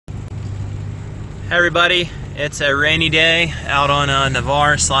Hey everybody, it's a rainy day out on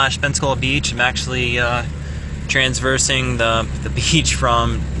Navarre / Pensacola Beach. I'm actually transversing the beach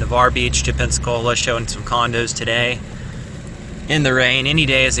from Navarre Beach to Pensacola, showing some condos today. In the rain, any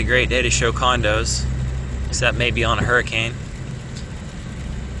day is a great day to show condos, except maybe on a hurricane.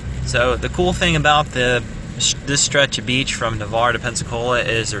 So the cool thing about this stretch of beach from Navarre to Pensacola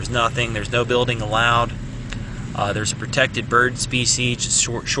is there's no building allowed. There's a protected bird species,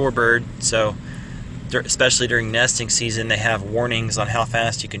 shorebird, so especially during nesting season, they have warnings on how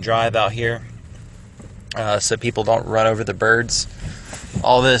fast you can drive out here, so people don't run over the birds.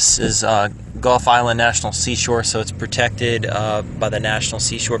 All this is Gulf Island National Seashore, so it's protected by the National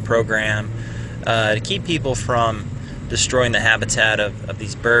Seashore Program to keep people from destroying the habitat of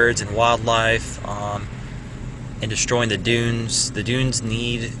these birds and wildlife, and destroying the dunes. The dunes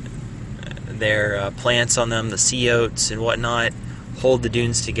need their plants on them, the sea oats and whatnot, hold the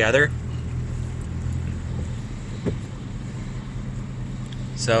dunes together.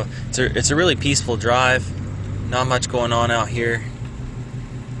 So it's a really peaceful drive, not much going on out here,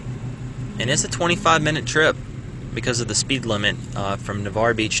 and it's a 25-minute trip because of the speed limit from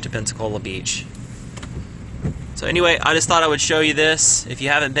Navarre Beach to Pensacola Beach. So anyway, I just thought I would show you this. If you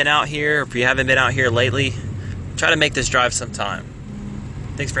haven't been out here, or if you haven't been out here lately, try to make this drive sometime.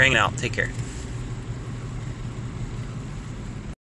 Thanks for hanging out. Take care.